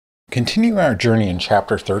Continuing our journey in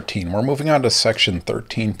Chapter 13, we're moving on to Section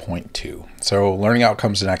 13.2. So, learning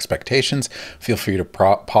outcomes and expectations. Feel free to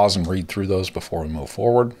pause and read through those before we move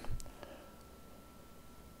forward.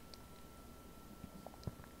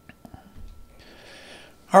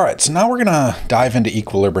 All right, so now we're going to dive into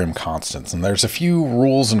equilibrium constants, and there's a few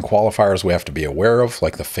rules and qualifiers we have to be aware of,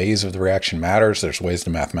 like the phase of the reaction matters. There's ways to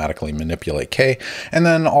mathematically manipulate K, and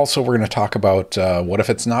then also we're going to talk about what if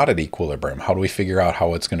it's not at equilibrium? How do we figure out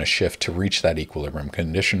how it's going to shift to reach that equilibrium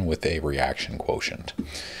condition with a reaction quotient?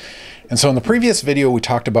 And so in the previous video, we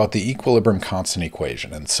talked about the equilibrium constant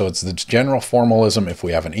equation. And so it's the general formalism. If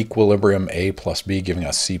we have an equilibrium, A plus B giving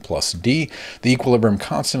us C plus D, the equilibrium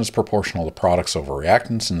constant is proportional to products over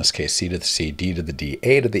reactants. In this case, C to the C, D to the D,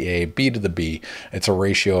 A to the A, B to the B. It's a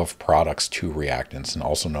ratio of products to reactants, and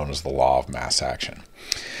also known as the law of mass action.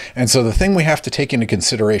 And so the thing we have to take into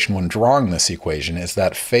consideration when drawing this equation is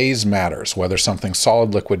that phase matters. Whether something's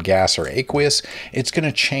solid, liquid, gas, or aqueous, it's going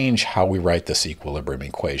to change how we write this equilibrium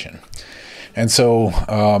equation. And so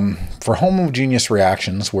for homogeneous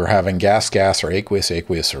reactions, we're having gas-gas or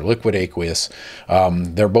aqueous-aqueous or liquid-aqueous.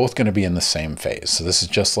 They're both going to be in the same phase. So this is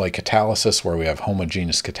just like catalysis, where we have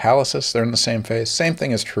homogeneous catalysis. They're in the same phase. Same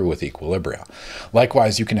thing is true with equilibria.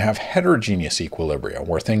 Likewise, you can have heterogeneous equilibria,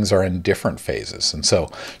 where things are in different phases. And so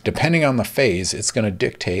depending on the phase, it's going to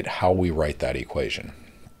dictate how we write that equation.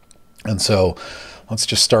 And so let's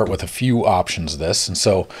just start with a few options of this. And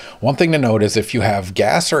so one thing to note is if you have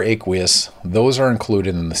gas or aqueous, those are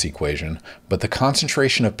included in this equation, but the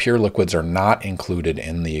concentration of pure liquids are not included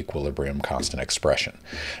in the equilibrium constant expression.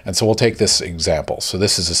 And so we'll take this example. So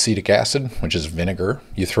this is acetic acid, which is vinegar.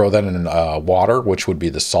 You throw that in water, which would be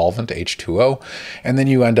the solvent, H2O, and then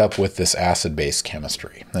you end up with this acid-base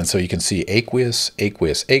chemistry. And so you can see aqueous,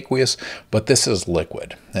 aqueous, aqueous, but this is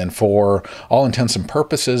liquid. And for all intents and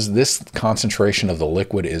purposes, this concentration of the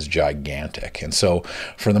liquid is gigantic. And so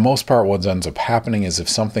for the most part, what ends up happening is if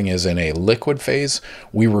something is in a liquid phase,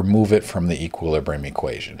 we remove it from the equilibrium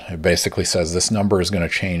equation. It basically says this number is going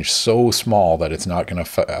to change so small that it's not going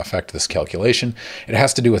to affect this calculation. It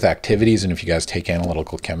has to do with activities, and if you guys take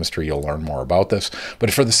analytical chemistry, you'll learn more about this.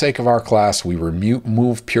 But for the sake of our class, we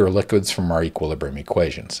remove pure liquids from our equilibrium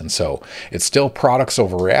equations. And so it's still products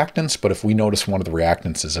over reactants, but if we notice one of the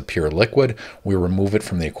reactants is a pure liquid, we remove it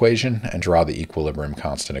from the equation and draw the equilibrium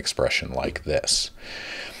constant expression like this.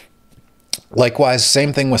 Likewise,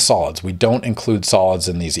 same thing with solids. We don't include solids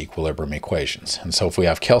in these equilibrium equations. And so if we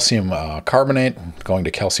have calcium carbonate going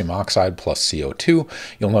to calcium oxide plus CO2,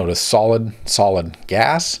 you'll notice solid,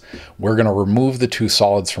 gas. We're going to remove the two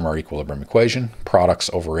solids from our equilibrium equation, products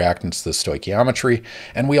over reactants, the stoichiometry,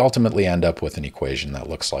 and we ultimately end up with an equation that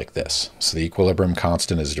looks like this. So the equilibrium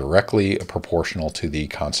constant is directly proportional to the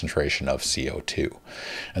concentration of CO2.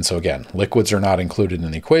 And so again, liquids are not included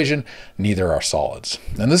in the equation, neither are solids.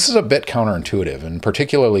 And this is a bit counterintuitive, and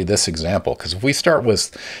particularly this example, because if we start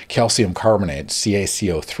with calcium carbonate,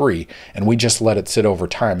 CaCO3, and we just let it sit over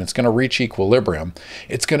time, it's going to reach equilibrium.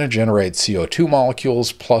 It's going to generate CO2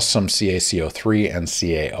 molecules plus some CaCO3 and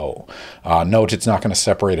CaO. Note it's not going to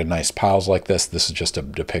separate in nice piles like this. This is just a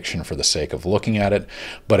depiction for the sake of looking at it,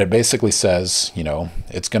 but it basically says, you know,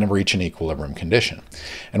 it's going to reach an equilibrium condition.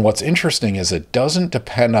 And what's interesting is it doesn't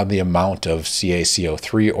depend on the amount of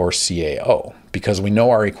CaCO3 or CaO, because we know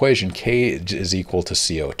our equation K is equal to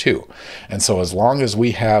CO2. And so as long as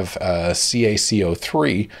we have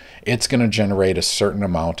CaCO3, it's going to generate a certain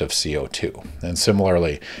amount of CO2. And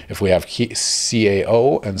similarly, if we have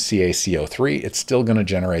CaO and CaCO3, it's still going to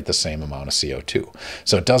generate the same amount of CO2.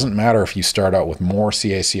 So it doesn't matter if you start out with more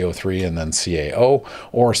CaCO3 and then CaO,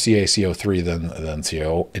 or CaCO3 then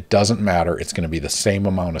CaO. It doesn't matter. It's going to be the same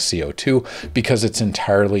amount of CO2 because it's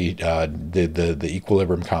entirely, the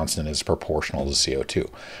equilibrium constant is proportional to CO2.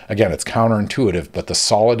 Again, it's counterintuitive, but the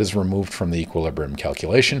solid is removed from the equilibrium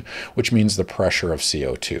calculation, which means the pressure of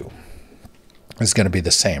CO2 is going to be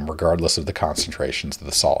the same regardless of the concentrations of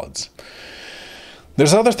the solids.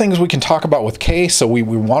 There's other things we can talk about with K. So we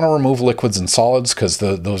want to remove liquids and solids because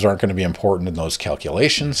those aren't going to be important in those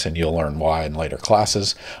calculations, and you'll learn why in later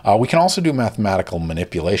classes. We can also do mathematical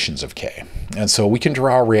manipulations of K. And so we can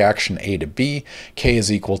draw a reaction A to B. K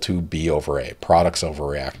is equal to B over A, products over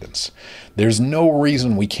reactants. There's no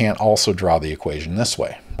reason we can't also draw the equation this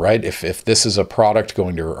way, right? If this is a product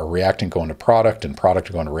going to a reactant going to product and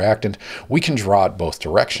product going to reactant, we can draw it both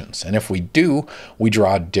directions. And if we do, we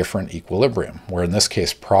draw a different equilibrium, where in this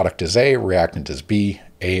case, product is A, reactant is B,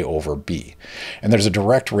 A over B. And there's a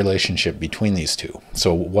direct relationship between these two.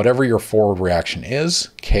 So whatever your forward reaction is,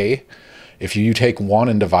 K, If you take 1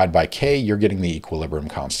 and divide by K, you're getting the equilibrium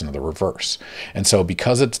constant of the reverse. And so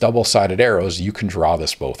because it's double-sided arrows, you can draw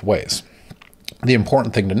this both ways. The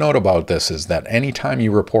important thing to note about this is that anytime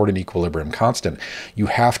you report an equilibrium constant, you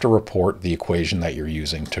have to report the equation that you're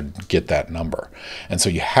using to get that number. And so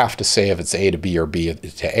you have to say if it's A to B or B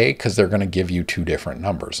to A, because they're going to give you two different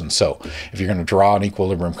numbers. And so if you're going to draw an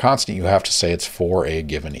equilibrium constant, you have to say it's for a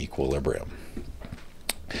given equilibrium.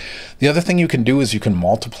 The other thing you can do is you can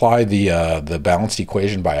multiply the balanced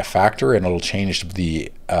equation by a factor, and it'll change the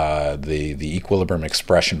equilibrium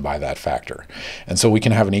expression by that factor. And so we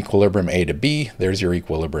can have an equilibrium A to B. There's your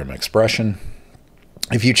equilibrium expression.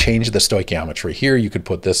 If you change the stoichiometry here, you could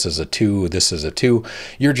put this as a 2, this as a 2.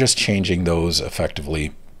 You're just changing those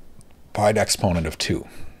effectively by an exponent of 2.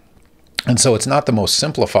 And so it's not the most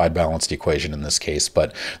simplified balanced equation in this case,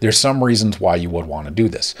 but there's some reasons why you would want to do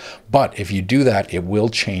this. But if you do that, it will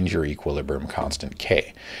change your equilibrium constant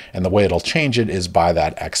K. And the way it'll change it is by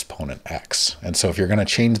that exponent X. And so if you're going to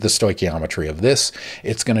change the stoichiometry of this,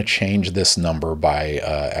 it's going to change this number by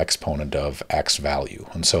exponent of X value.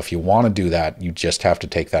 And so if you want to do that, you just have to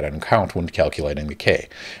take that into account when calculating the K.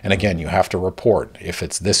 And again, you have to report if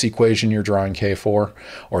it's this equation you're drawing K for,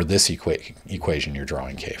 or this equation you're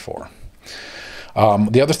drawing K for.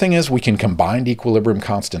 The other thing is we can combine equilibrium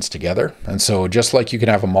constants together. And so just like you can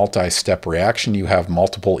have a multi-step reaction, you have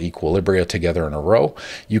multiple equilibria together in a row,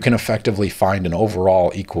 you can effectively find an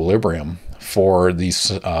overall equilibrium for these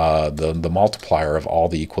the multiplier of all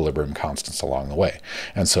the equilibrium constants along the way.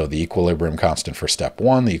 And so the equilibrium constant for step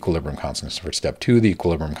 1, the equilibrium constant for step 2, the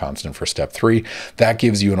equilibrium constant for step 3, that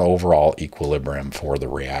gives you an overall equilibrium for the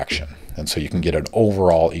reaction. And so you can get an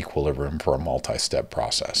overall equilibrium for a multi-step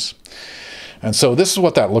process. And so this is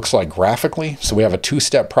what that looks like graphically. So we have a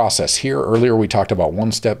two-step process here. Earlier we talked about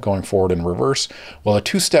one step going forward and reverse. Well, a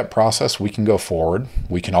two-step process, we can go forward.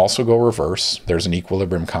 We can also go reverse. There's an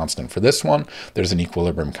equilibrium constant for this one. There's an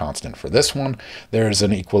equilibrium constant for this one. There's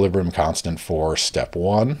an equilibrium constant for step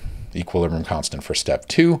 1. Equilibrium constant for step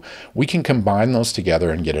 2. We can combine those together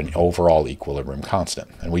and get an overall equilibrium constant.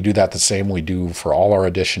 And we do that the same we do for all our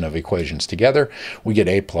addition of equations together. We get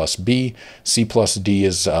A plus B. C plus D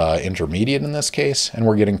is intermediate in this case, and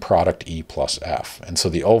we're getting product E plus F. And so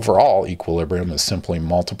the overall equilibrium is simply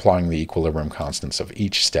multiplying the equilibrium constants of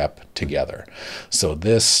each step together. So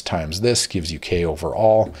this times this gives you K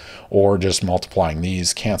overall, or just multiplying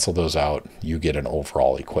these, cancel those out, you get an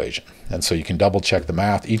overall equation. And so you can double check the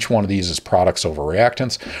math. Each one of these is products over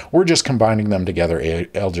reactants. We're just combining them together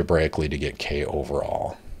algebraically to get K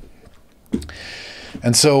overall.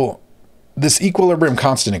 And so this equilibrium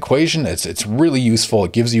constant equation, it's really useful.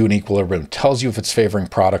 It gives you an equilibrium, tells you if it's favoring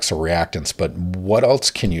products or reactants, but what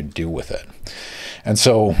else can you do with it? And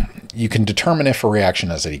so you can determine if a reaction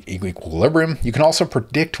has an equilibrium. You can also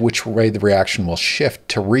predict which way the reaction will shift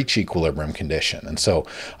to reach equilibrium condition. And so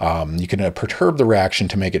you can perturb the reaction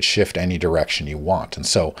to make it shift any direction you want. And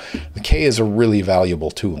so the K is a really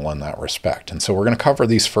valuable tool in that respect. And so we're going to cover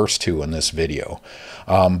these first two in this video.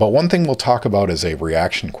 But one thing we'll talk about is a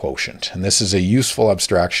reaction quotient. And this is a useful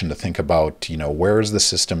abstraction to think about, where is the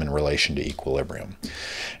system in relation to equilibrium?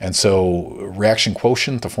 And so reaction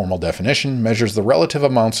quotient, the formal definition, measures the relative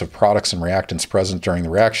amounts of products and reactants present during the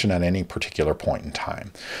reaction at any particular point in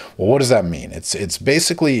time. Well, what does that mean? It's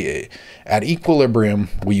basically at equilibrium,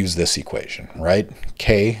 we use this equation, right?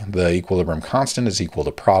 K, the equilibrium constant, is equal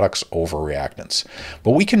to products over reactants.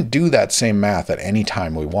 But we can do that same math at any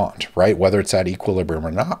time we want, right? Whether it's at equilibrium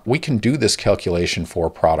or not, we can do this calculation for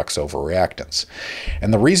products over reactants.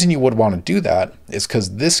 And the reason you would want to do that is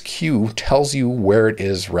because this Q tells you where it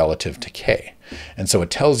is relative to K. And so it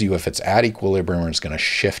tells you if it's at equilibrium or it's going to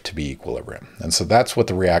shift to be equilibrium. And so that's what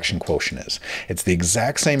the reaction quotient is. It's the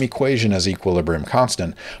exact same equation as equilibrium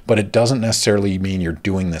constant, but it doesn't necessarily mean you're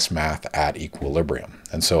doing this math at equilibrium.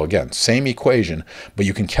 And so again, same equation, but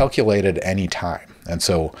you can calculate it at any time. And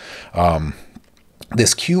so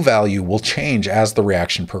this Q value will change as the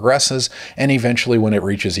reaction progresses, and eventually when it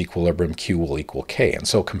reaches equilibrium, Q will equal K. And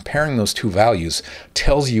so comparing those two values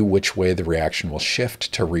tells you which way the reaction will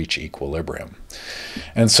shift to reach equilibrium.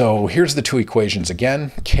 And so here's the two equations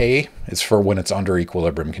again. K is for when it's under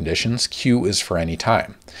equilibrium conditions. Q is for any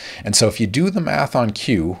time. And so if you do the math on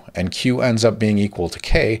Q, and Q ends up being equal to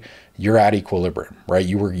K, you're at equilibrium, right?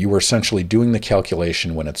 You were essentially doing the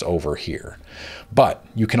calculation when it's over here. But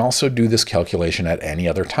you can also do this calculation at any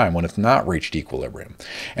other time when it's not reached equilibrium.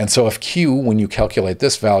 And so if Q, when you calculate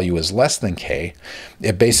this value, is less than K,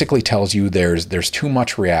 it basically tells you there's too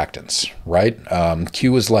much reactance, right?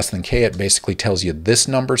 Q is less than K. It basically tells you this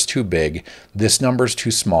number's too big, this number's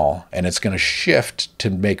too small, and it's going to shift to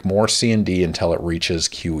make more C and D until it reaches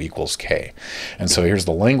Q equals K. And so here's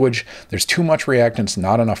the language. There's too much reactants,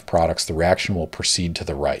 not enough products. The reaction will proceed to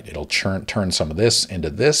the right. It'll turn some of this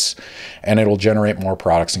into this, and it'll generate more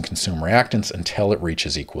products and consume reactants until it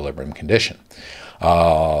reaches equilibrium condition.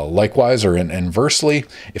 Likewise, or inversely,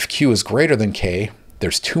 if Q is greater than K,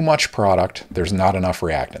 there's too much product, there's not enough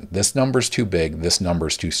reactant. This number's too big, this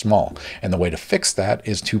number's too small. And the way to fix that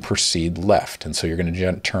is to proceed left. And so you're going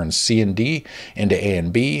to turn C and D into A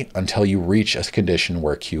and B until you reach a condition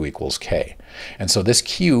where Q equals K. And so this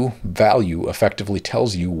Q value effectively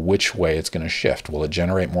tells you which way it's going to shift. Will it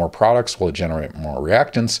generate more products? Will it generate more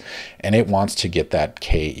reactants? And it wants to get that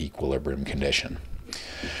K equilibrium condition.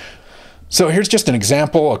 So here's just an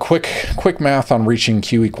example, a quick math on reaching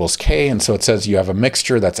Q equals K. And so it says you have a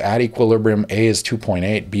mixture that's at equilibrium. A is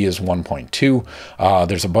 2.8, B is 1.2.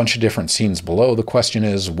 There's a bunch of different scenes below. The question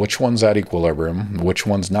is, which one's at equilibrium, which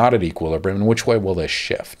one's not at equilibrium, and which way will this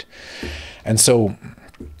shift? And so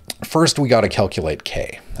first we got to calculate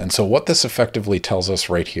K. And so what this effectively tells us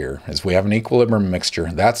right here is we have an equilibrium mixture.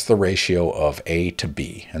 That's the ratio of A to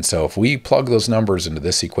B. And so if we plug those numbers into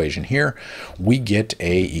this equation here, we get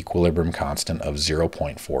a equilibrium constant of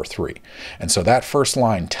 0.43. And so that first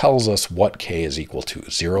line tells us what K is equal to,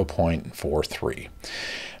 0.43.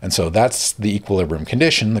 And so that's the equilibrium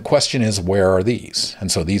condition. The question is, where are these?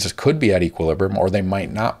 And so these could be at equilibrium or they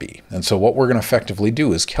might not be. And so what we're going to effectively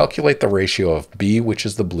do is calculate the ratio of B, which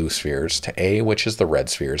is the blue spheres, to A, which is the red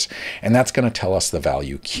spheres, and that's going to tell us the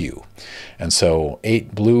value Q. And so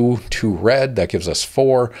 8 blue, 2 red, that gives us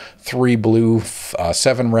 4, 3 blue,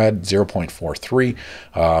 7 red,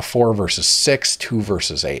 0.43, 4 versus 6, 2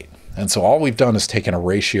 versus 8. And so all we've done is taken a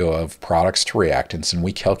ratio of products to reactants, and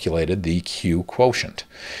we calculated the Q quotient.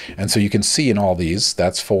 And so you can see in all these,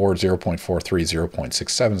 that's 4, 0.43,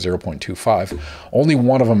 0.67, 0.25. Only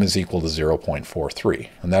one of them is equal to 0.43.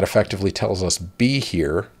 And that effectively tells us B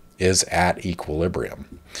here is at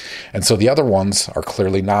equilibrium. And so the other ones are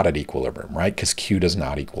clearly not at equilibrium, right? Because Q does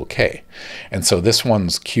not equal K. And so this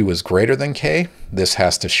one's Q is greater than K. This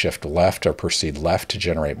has to shift left or proceed left to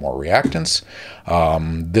generate more reactants.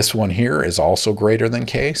 This one here is also greater than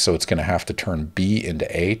K, so it's going to have to turn B into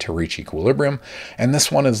A to reach equilibrium. And this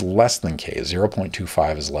one is less than K.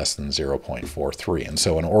 0.25 is less than 0.43. And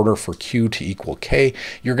so in order for Q to equal K,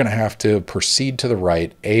 you're going to have to proceed to the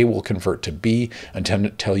right. A will convert to B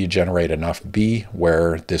until you generate enough B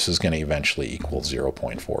where this is going to eventually equal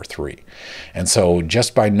 0.43. And so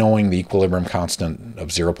just by knowing the equilibrium constant of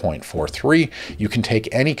 0.43, you can take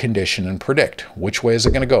any condition and predict which way is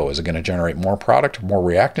it going to go. Is it going to generate more product, more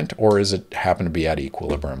reactant, or is it happen to be at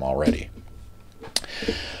equilibrium already?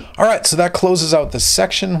 All right, so that closes out this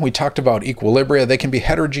section. We talked about equilibria. They can be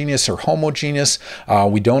heterogeneous or homogeneous.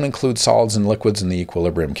 We don't include solids and liquids in the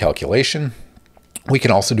equilibrium calculation. We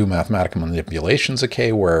can also do mathematical manipulations of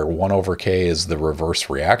K, where 1 over K is the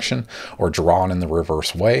reverse reaction, or drawn in the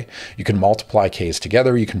reverse way. You can multiply K's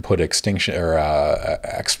together. You can put extinction or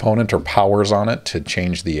exponent or powers on it to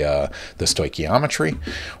change the stoichiometry.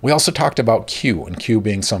 We also talked about Q, and Q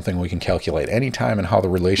being something we can calculate anytime, and how the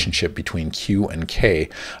relationship between Q and K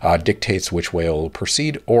dictates which way it will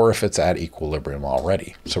proceed, or if it's at equilibrium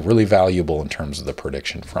already. So really valuable in terms of the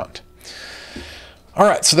prediction front. All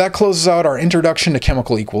right, so that closes out our introduction to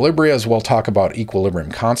chemical equilibria, as we'll talk about equilibrium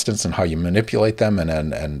constants and how you manipulate them,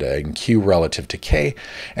 and Q relative to K.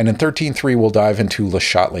 And in 13.3, we'll dive into Le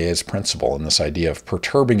Chatelier's principle and this idea of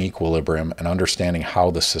perturbing equilibrium and understanding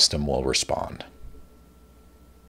how the system will respond.